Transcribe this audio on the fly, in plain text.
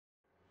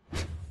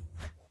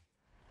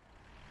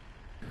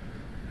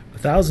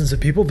Thousands of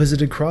people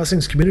visited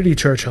Crossings Community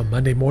Church on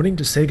Monday morning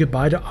to say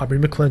goodbye to Aubrey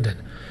McClendon.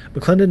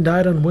 McClendon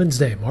died on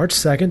Wednesday, March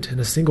 2nd, in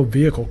a single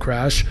vehicle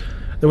crash.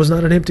 There was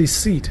not an empty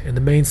seat in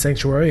the main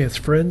sanctuary as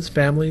friends,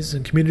 families,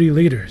 and community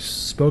leaders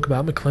spoke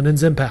about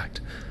McClendon's impact.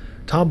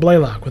 Tom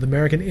Blaylock with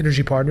American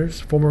Energy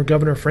Partners, former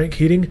Governor Frank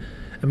Keating,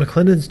 and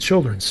McClendon's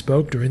children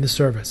spoke during the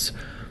service.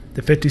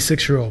 The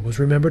 56-year-old was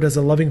remembered as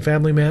a loving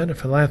family man, a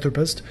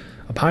philanthropist,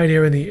 a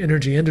pioneer in the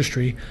energy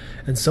industry,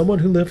 and someone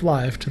who lived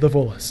life to the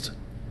fullest.